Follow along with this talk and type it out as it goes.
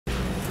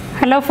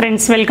Hello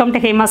friends, welcome to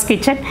 10min's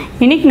kitchen.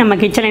 இன்னைக்கு நம்ம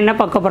கிச்சன்ல என்ன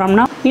பார்க்க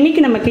போறோம்னா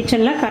இன்னைக்கு நம்ம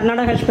கிச்சன்ல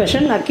கர்நாடகா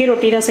ஸ்பெஷல் அக்கி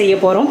ரொட்டி தான் செய்ய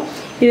போறோம்.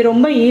 இது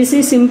ரொம்ப ஈஸி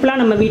சிம்பிளா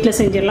நம்ம வீட்ல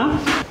செஞ்சிரலாம்.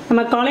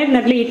 நம்ம காலையில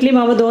நேரத்துல இட்லி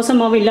மாவு தோசை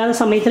மாவு இல்லாத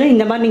சமயத்துல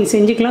இந்த மாதிரி நீங்க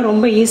செஞ்சுக்கலாம்.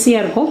 ரொம்ப ஈஸியா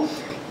இருக்கும்.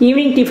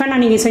 ஈவினிங்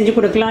டிஃபனா நீங்க செஞ்சு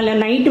கொடுக்கலாம் இல்ல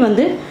நைட்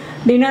வந்து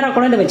டின்னரா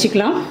கூட இத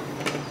வெச்சுக்கலாம்.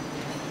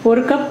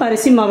 1 கப்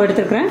அரிசி மாவு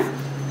எடுத்துக்கறேன்.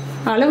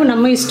 அளவு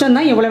நம்ம இஷ்டம்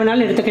தான் எவ்வளவு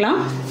வேணாலும்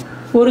எடுத்துக்கலாம்.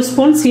 1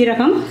 ஸ்பூன்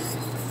சீரகம்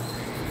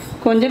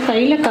கொஞ்சம்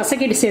கையில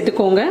கசக்கிட்டு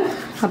சேர்த்துக்கோங்க.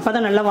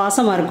 அப்பதான் நல்ல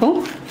வாசமா இருக்கும்.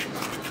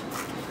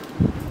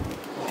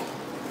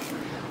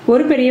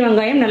 ஒரு பெரிய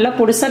வெங்காயம் நல்லா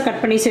பொடிசா கட்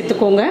பண்ணி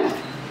சேர்த்துக்கோங்க.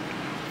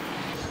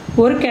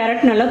 ஒரு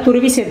கேரட் நல்லா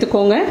துருவி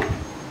சேர்த்துக்கோங்க.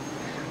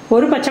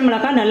 ஒரு பச்சை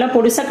மிளகாய் நல்லா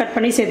பொடிசா கட்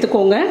பண்ணி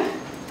சேர்த்துக்கோங்க.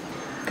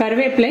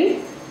 கறிவேப்பிலை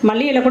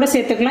மல்லி இலை கூட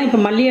சேர்த்துக்கலாம்.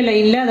 இப்போ மல்லி இலை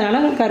இல்ல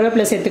அதனால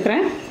கறிவேப்பிலை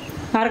சேர்த்துக்கிறேன்.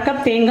 1/2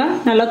 கப் தேங்காய்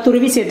நல்லா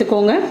துருவி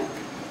சேர்த்துக்கோங்க.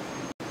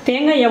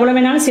 தேங்காய் எவ்வளவு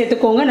வேணாலும்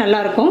சேர்த்துக்கோங்க,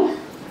 நல்லா இருக்கும்.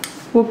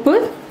 உப்பு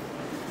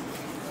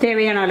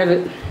தேவையான அளவு.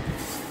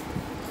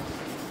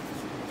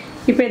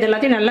 இப்போ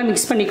இதெல்லாம் நல்லா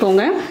மிக்ஸ்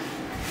பண்ணிக்கோங்க.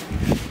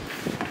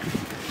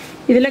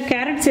 இதுல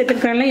கேரட்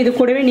சேர்த்துக்கறேன்ல, இது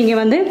கூடவே நீங்க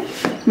வந்து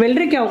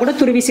வெள்ளரிக்காய் கூட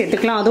துருவி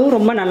சேர்த்துக்கலாம். அதுவும்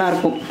ரொம்ப நல்லா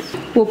இருக்கும்.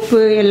 உப்பு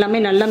எல்லாமே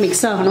நல்லா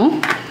மிக்ஸ் ஆகணும்.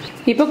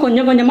 இப்போ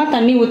கொஞ்சம் கொஞ்சமா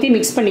தண்ணி ஊத்தி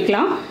மிக்ஸ்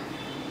பண்ணிக்கலாம்.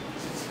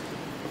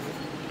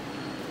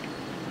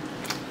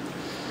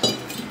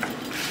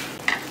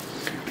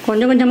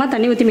 கொஞ்சம் கொஞ்சமா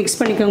தண்ணி ஊத்தி மிக்ஸ்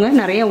பண்ணிக்கோங்க,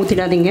 நிறைய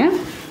ஊத்திடாதீங்க.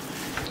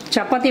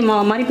 சப்பாத்தி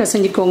மாவு மாதிரி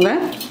பிசைஞ்சுக்கோங்க.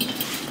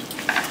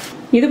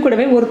 இது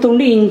கூடவே ஒரு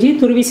துண்டு இஞ்சி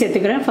துருவி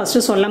சேர்த்துக்கிறேன். ஃபர்ஸ்ட்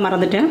சொல்ல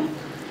மறந்துட்டேன்.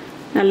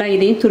 நல்லா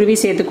இதையும் துருவி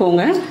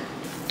சேர்த்துக்கோங்க.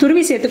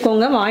 துருவி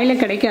சேர்த்துக்கோங்க, வாயில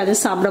கிடைக்காது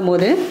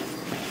சாப்பிடும்போது.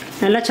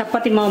 நல்லா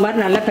சப்பாத்தி மாவு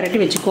மாதிரி நல்லா பிரட்டி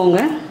வச்சுக்கோங்க.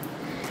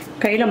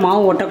 கையில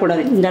மாவு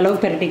ஒட்டக்கூடாது, இந்த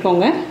அளவுக்கு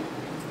பிரட்டிக்கோங்க.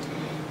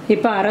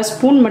 இப்போ 1/2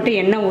 ஸ்பூன் மட்டும்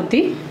எண்ணெய்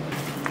ஊற்றி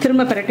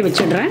திரும்ப பிரட்டி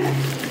வச்சிடுறேன்.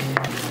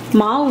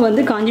 மாவு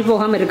வந்து காஞ்சி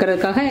போகாமல்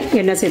இருக்கிறதுக்காக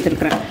எண்ணெய்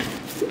சேர்த்துருக்குறேன்.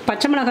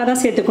 பச்சை மிளகாய்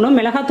தான் சேர்த்துக்கணும்.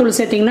 மிளகாத்தூள்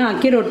சேர்த்திங்கன்னா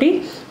அக்கி ரொட்டி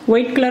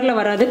ஒயிட் கலரில்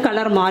வராது,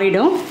 கலர்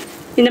மாறிடும்.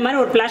 இந்த மாதிரி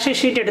ஒரு பிளாஸ்டிக்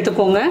ஷீட்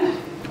எடுத்துக்கோங்க.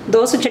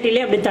 தோசை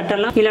சட்டிலே அப்படி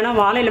தட்டலாம், இல்லைனா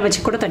வாழையில வச்சு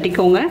கூட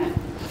தட்டிக்கோங்க.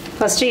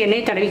 ஃபஸ்ட்டு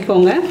எண்ணெய்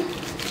தடவிக்கோங்க.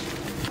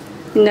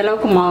 இந்த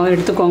அளவுக்கு மாவு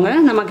எடுத்துக்கோங்க.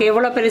 நமக்கு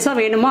எவ்வளோ பெருசாக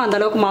வேணுமோ அந்த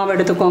அளவுக்கு மாவு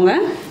எடுத்துக்கோங்க.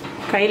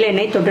 கையில்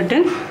எண்ணெய் தொட்டுட்டு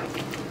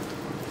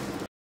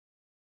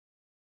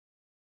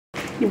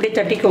இப்படி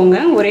தட்டிக்கோங்க.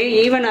 ஒரே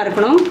ஈவனாக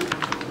இருக்கணும்.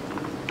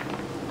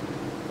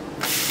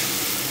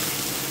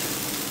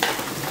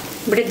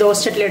 இப்படி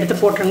தோசை சட்டியில்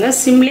எடுத்து போட்டுருங்க.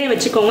 சிம்லேயே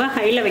வச்சுக்கோங்க,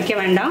 ஹையில் வைக்க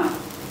வேண்டாம்.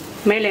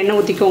 மேலே எண்ணெய்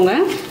ஊற்றிக்கோங்க.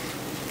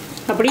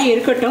 அப்படியே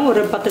இருக்கட்டும்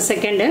ஒரு 10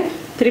 செகண்டு.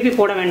 திருப்பி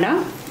போட வேண்டாம்.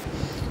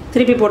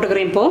 திருப்பி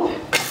போட்டுக்கிறேன். இப்போது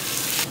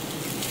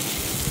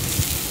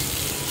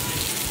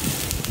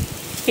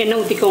எண்ணெய்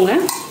ஊற்றிக்கோங்க.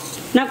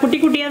 நான் குட்டி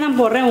குட்டியாக தான்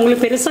போடுறேன்.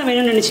 உங்களுக்கு பெருசாக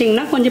வேணும்னு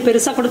நினச்சிங்கன்னா கொஞ்சம்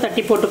பெருசாக கூட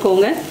தட்டி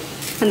போட்டுக்கோங்க.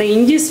 அந்த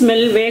இஞ்சி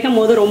ஸ்மெல் வேகும்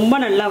போது ரொம்ப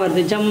நல்லா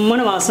வருது,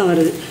 ஜம்முன்னு வாசம்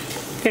வருது.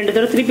 2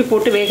 தடவை திருப்பி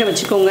போட்டு வேக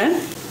வச்சுக்கோங்க.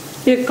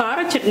 இது கார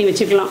சட்னி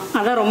வச்சுக்கலாம்,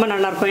 அதான் ரொம்ப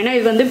நல்லாயிருக்கும். ஏன்னா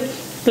இது வந்து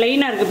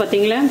பிளெயினாக இருக்குது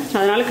பார்த்தீங்களா,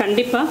 அதனால்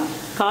கண்டிப்பாக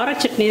கார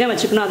சட்னி தான்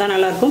வச்சுக்கணும், அதான்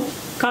நல்லாயிருக்கும்.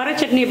 கார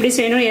சட்னி எப்படி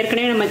செய்யணும்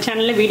ஏற்கனவே நம்ம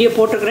சேனலில் வீடியோ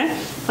போட்டிருக்கிறேன்.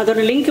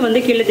 அதோட லிங்க் வந்து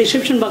கீழே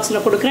டிஸ்கிரிப்ஷன்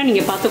பாக்ஸில் கொடுக்குறேன்,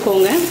 நீங்கள்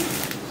பார்த்துக்கோங்க.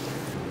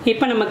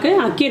 இப்போ நமக்கு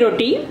அக்கி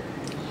ரொட்டி,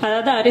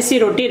 அதாவது அரிசி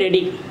ரொட்டி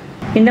ரெடி.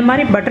 இந்த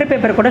மாதிரி பட்டர்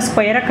பேப்பர் கூட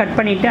ஸ்கொயராக கட்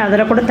பண்ணிவிட்டு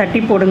அதில் கூட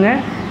தட்டி போடுங்க,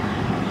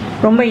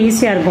 ரொம்ப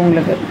ஈஸியாக இருக்கும்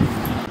உங்களுக்கு.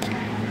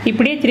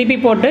 இப்படியே திருப்பி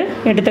போட்டு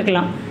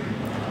எடுத்துக்கலாம்.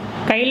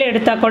 கையில்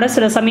எடுத்தால் கூட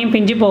சில சமயம்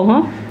பிஞ்சு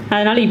போகும்,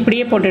 அதனால்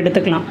இப்படியே போட்டு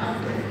எடுத்துக்கலாம்.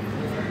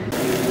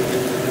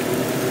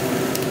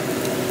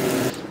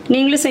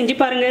 நீங்களும் செஞ்சு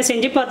பாருங்கள்.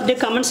 செஞ்சு பார்த்துட்டு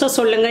கமெண்ட்ஸாக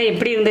சொல்லுங்கள்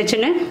எப்படி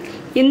இருந்துச்சுன்னு.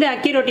 இந்த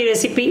அக்கி ரொட்டி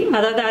ரெசிபி,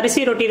 அதாவது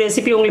அரிசி ரொட்டி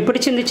ரெசிபி உங்களுக்கு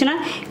பிடிச்சிருந்துச்சுன்னா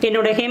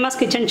என்னோட 10min's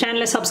கிச்சன்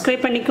சேனலை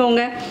சப்ஸ்கிரைப்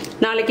பண்ணிக்கோங்க.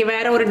 நாளைக்கு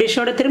வேறு ஒரு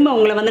டிஷ்ஷோட திரும்ப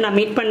உங்களை வந்து நான்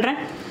மீட் பண்ணுறேன்.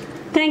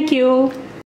 தேங்க்யூ.